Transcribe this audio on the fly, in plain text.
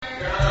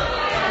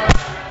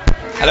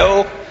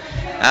Hello,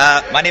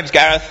 my name's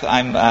Gareth.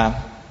 I'm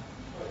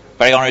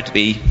very honoured to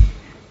be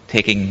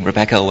taking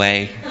Rebecca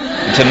away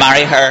to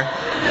marry her.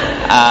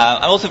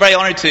 I'm also very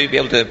honoured to be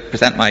able to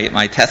present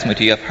my testimony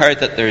to you. I've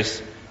heard that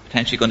there's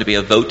potentially going to be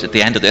a vote at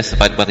the end of this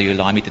about whether you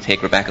allow me to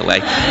take Rebecca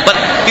away. But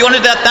if you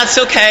wanted that, that's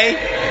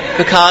okay,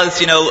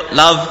 because,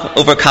 love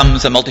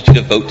overcomes a multitude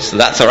of votes, so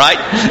that's all right.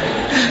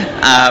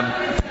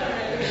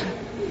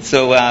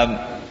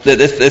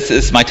 This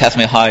is my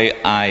testimony how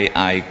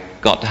I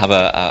got to have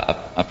a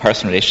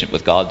personal relationship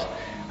with God.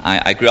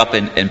 I grew up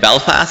in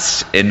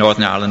Belfast, in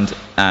Northern Ireland,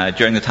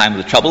 during the time of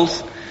the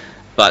Troubles,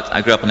 but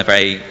I grew up in a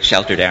very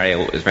sheltered area.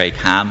 It was very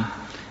calm,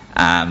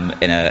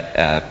 in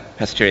a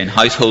Presbyterian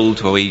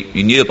household where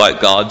we knew about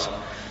God,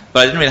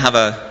 but I didn't really have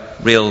a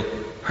real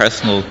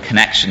personal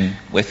connection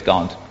with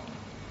God.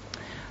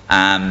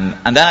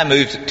 And then I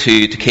moved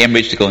to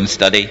Cambridge to go and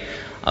study,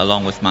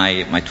 along with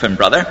my twin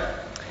brother.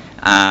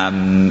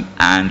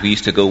 And we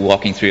used to go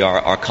walking through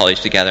our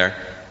college together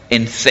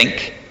in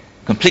sync,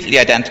 completely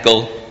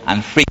identical,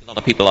 and freaked a lot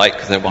of people out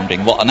because they're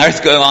wondering what on earth's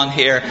going on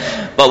here.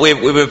 But we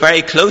were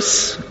very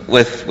close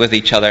with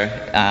each other.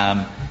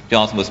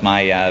 Jonathan was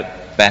my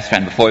best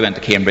friend before we went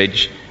to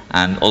Cambridge,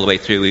 and all the way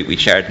through we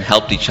shared and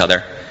helped each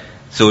other.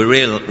 So we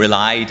really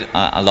relied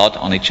a lot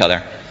on each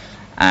other.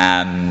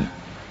 And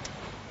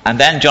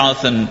then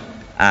Jonathan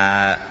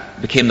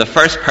became the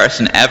first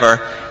person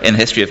ever in the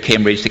history of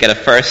Cambridge to get a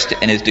first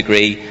in his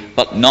degree,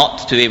 but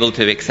not to be able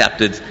to be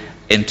accepted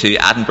into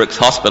Addenbrooke's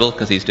Hospital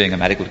because he's doing a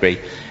medical degree.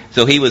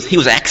 So he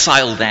was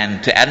exiled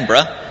then to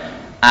Edinburgh,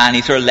 and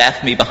he sort of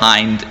left me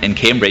behind in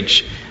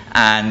Cambridge.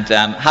 And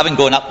having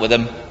grown up with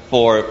him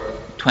for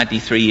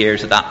 23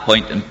 years at that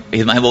point, and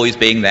him always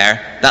being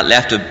there, that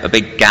left a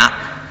big gap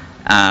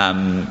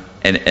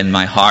in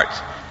my heart.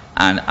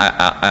 And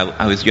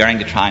I was yearning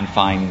to try and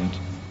find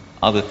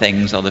other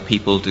things, other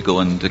people to go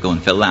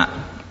and fill that.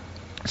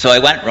 So I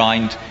went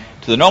round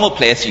to the normal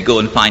place you go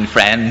and find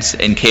friends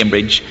in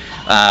Cambridge,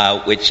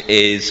 which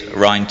is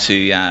round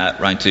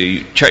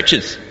to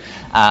churches.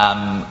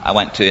 I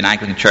went to an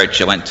Anglican church.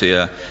 I went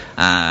to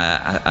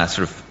a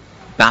sort of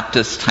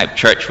Baptist type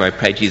church where I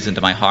prayed Jesus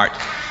into my heart.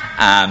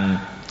 And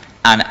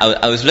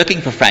I was looking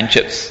for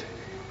friendships.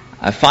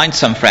 I found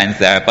some friends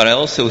there, but I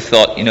also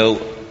thought,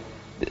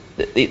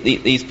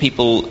 these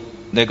people,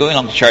 they're going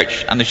along to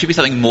church, and there should be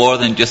something more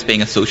than just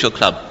being a social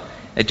club.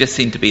 It just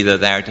seemed to be they're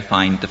there to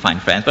find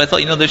friends. But I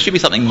thought, there should be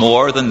something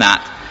more than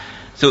that.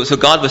 So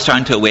God was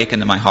trying to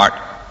awaken in my heart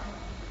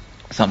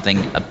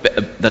something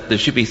that there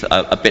should be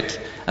a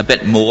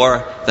bit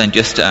more than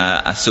just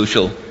a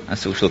social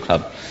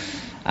club.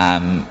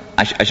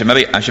 I should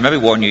maybe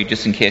warn you,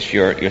 just in case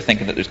you're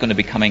thinking that there's going to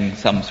be coming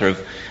some sort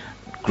of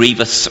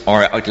grievous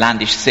or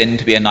outlandish sin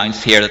to be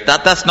announced here.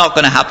 That's not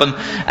going to happen.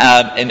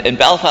 In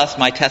Belfast,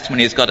 my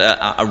testimony has got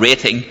a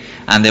rating,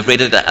 and they've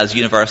rated it as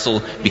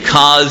universal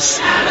because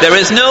there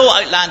is no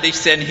outlandish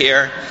sin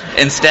here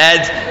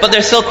instead. But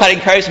they're still quite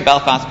encouraged in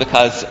Belfast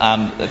because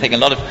I think a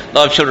lot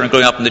of children are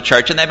growing up in the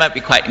church, and they might be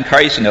quite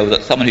encouraged to know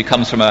that someone who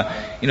comes from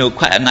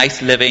quite a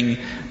nice living,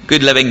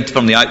 good living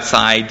from the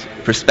outside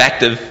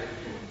perspective,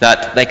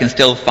 that they can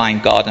still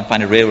find God and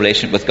find a real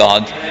relationship with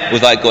God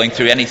without going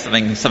through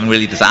something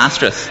really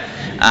disastrous.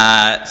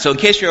 So in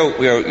case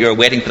you're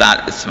waiting for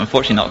that, it's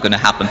unfortunately not going to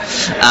happen.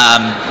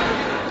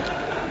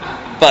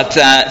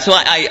 So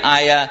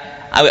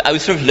I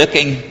was sort of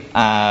looking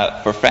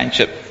for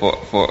friendship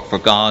for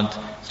God,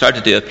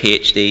 started to do a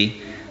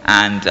PhD,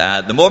 and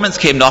the Mormons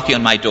came knocking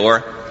on my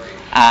door,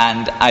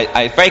 and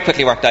I very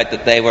quickly worked out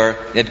that they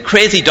had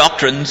crazy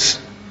doctrines,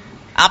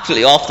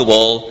 absolutely off the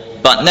wall,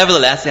 but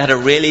nevertheless, they had a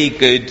really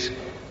good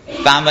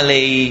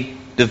family,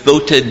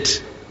 devoted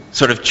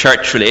sort of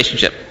church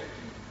relationship.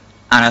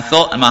 And I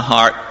thought in my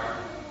heart,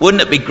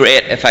 wouldn't it be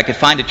great if I could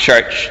find a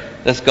church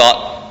that's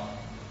got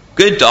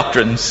good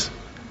doctrines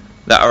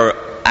that are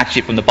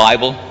actually from the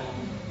Bible,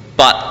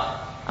 but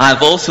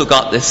I've also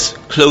got this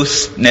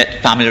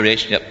close-knit family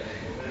relationship.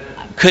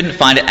 Couldn't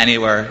find it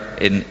anywhere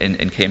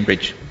in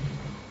Cambridge.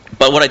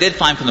 But what I did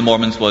find from the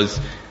Mormons was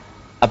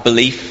a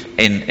belief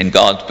in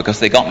God, because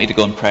they got me to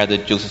go and pray the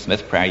Joseph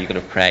Smith prayer. You've got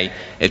to pray,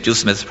 if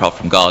Joseph Smith is a prophet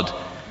from God,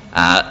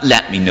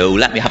 let me know,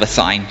 let me have a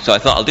sign. So I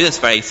thought, I'll do this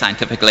very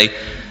scientifically.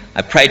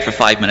 I prayed for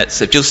 5 minutes.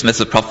 If Joseph Smith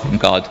is a prophet from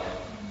God,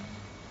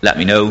 let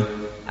me know.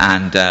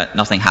 And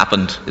nothing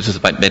happened. This was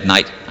about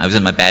midnight. I was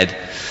in my bed.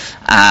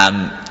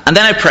 And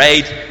then I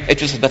prayed, if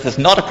Joseph Smith is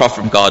not a prophet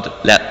from God,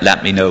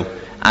 let me know.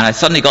 And I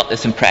suddenly got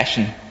this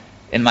impression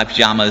in my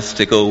pajamas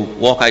to go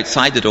walk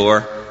outside the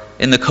door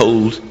in the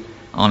cold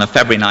on a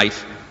February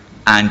night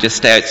and just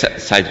stay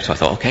outside. So I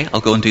thought, okay,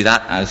 I'll go and do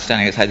that. I was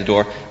standing outside the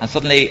door, and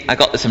suddenly I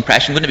got this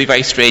impression, wouldn't it be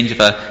very strange if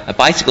a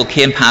bicycle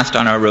came past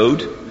on our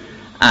road,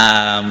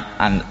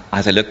 and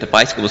as I looked, the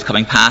bicycle was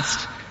coming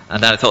past,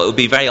 and then I thought it would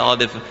be very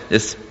odd if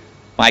this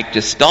bike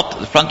just stopped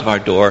at the front of our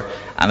door,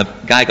 and the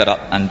guy got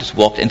up and just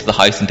walked into the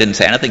house and didn't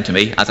say anything to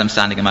me as I'm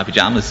standing in my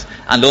pajamas.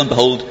 And lo and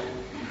behold,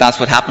 that's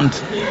what happened.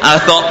 And I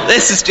thought,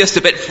 this is just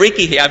a bit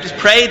freaky here. I've just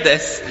prayed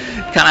this.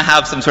 Can I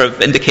have some sort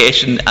of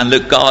indication? And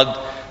look, God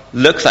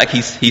looks like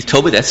he's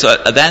told me this. So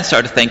I then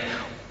started to think,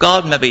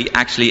 God maybe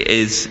actually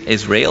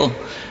is real,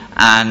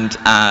 and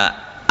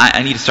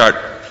I need to start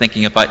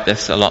thinking about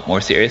this a lot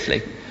more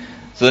seriously.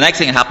 So the next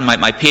thing that happened,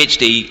 my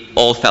PhD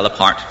all fell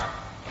apart,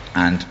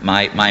 and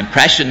my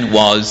impression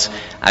was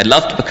I'd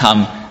love to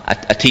become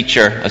a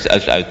teacher. As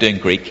I was doing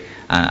Greek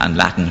and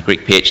Latin,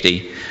 Greek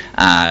PhD,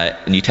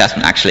 New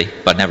Testament actually,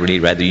 but I never really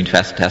read the New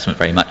Testament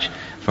very much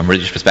from a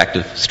religious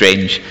perspective.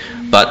 Strange.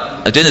 But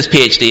I was doing this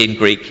PhD in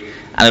Greek,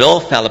 and it all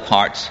fell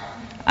apart.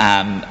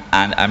 And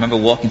I remember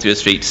walking through the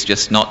streets,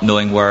 just not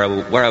knowing where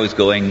I was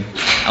going.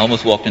 I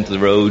almost walked into the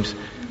road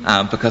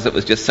because it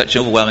was just such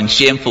an overwhelming,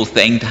 shameful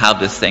thing to have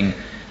this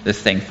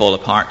thing fall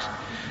apart.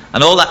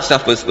 And all that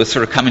stuff was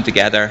sort of coming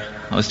together.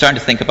 I was starting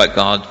to think about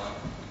God.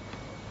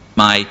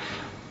 My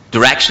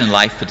direction in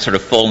life had sort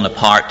of fallen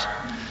apart,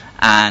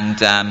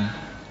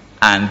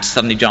 and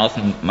suddenly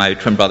Jonathan, my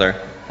twin brother,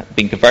 had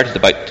been converted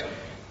about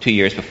 2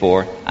 years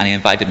before, and he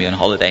invited me on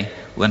holiday.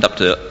 We went up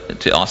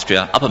to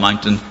Austria, up a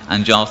mountain,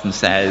 and Jonathan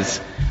says,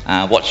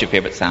 what's your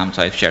favourite psalm?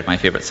 So I've shared my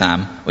favourite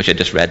psalm, which I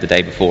just read the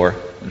day before.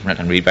 I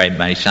don't read very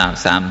many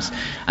psalms.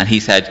 And he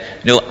said,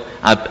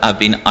 I've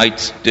been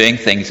out doing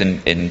things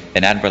in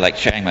Edinburgh, like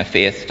sharing my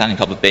faith, standing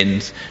on top of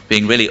bins,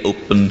 being really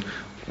open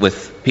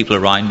with people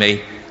around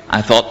me.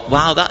 I thought,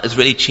 wow, that has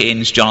really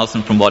changed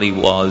Jonathan from what he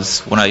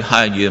was when how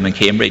I knew him in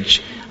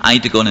Cambridge. I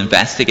need to go and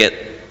investigate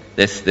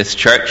this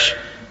church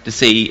to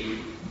see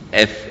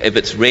if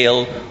it's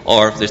real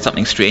or if there's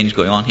something strange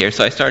going on here.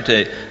 So I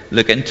started to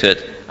look into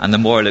it, and the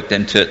more I looked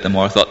into it, the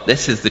more I thought,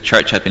 this is the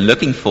church I've been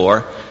looking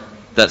for,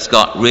 that's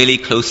got really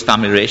close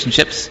family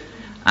relationships,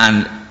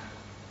 and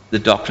the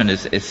doctrine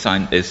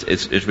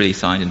is really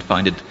sound and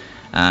founded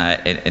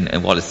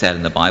in what is said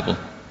in the Bible.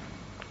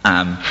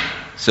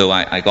 So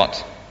I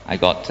got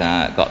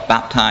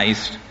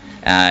baptized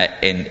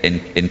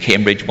in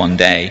Cambridge one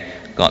day.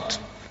 Got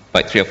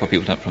about 3 or 4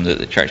 people from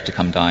the church to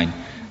come down,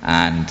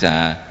 and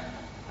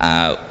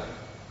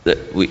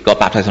we got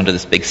baptized under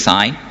this big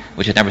sign,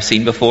 which I'd never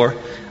seen before.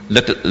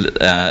 Looked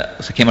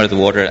at, so I came out of the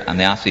water, and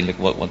they asked me,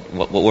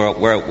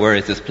 where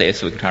is this place?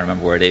 So we can try to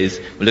remember where it is.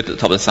 We looked at the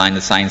top of the sign.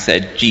 The sign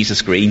said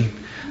Jesus Green.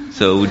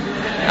 So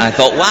I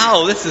thought,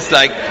 wow, this is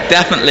like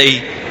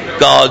definitely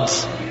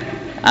God's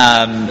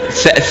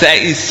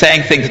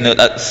saying things in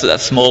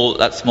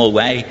that small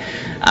way,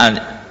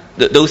 and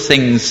those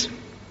things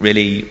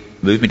really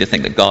moved me to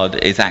think that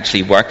God is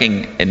actually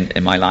working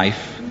in my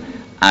life.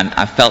 And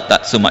I felt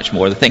that so much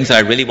more. The things that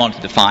I really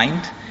wanted to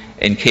find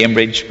in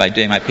Cambridge by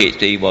doing my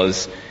PhD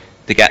was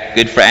to get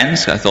good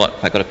friends. I thought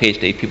if I got a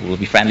PhD, people will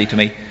be friendly to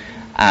me.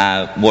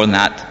 More than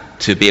that,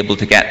 to be able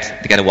to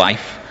get a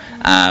wife.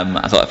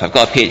 I thought if I've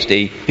got a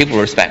PhD, people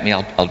will respect me.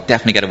 I'll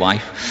definitely get a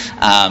wife.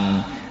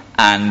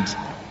 And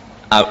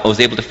I was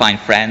able to find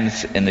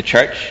friends in the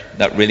church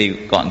that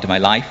really got into my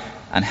life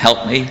and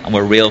helped me, and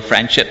were real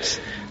friendships.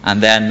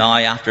 And then now,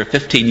 after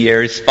 15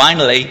 years,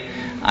 finally,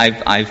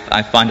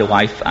 I've found a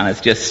wife, and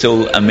it's just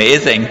so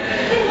amazing.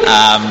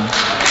 After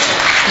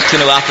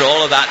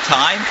all of that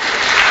time,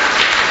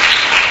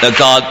 that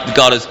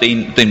God has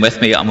been with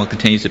me and will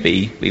continue to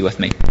be with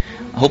me.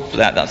 I hope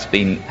that's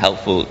been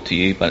helpful to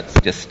you, but it's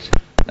just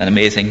an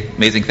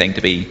amazing thing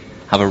to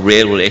have a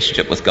real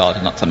relationship with God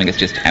and not something that's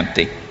just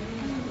empty.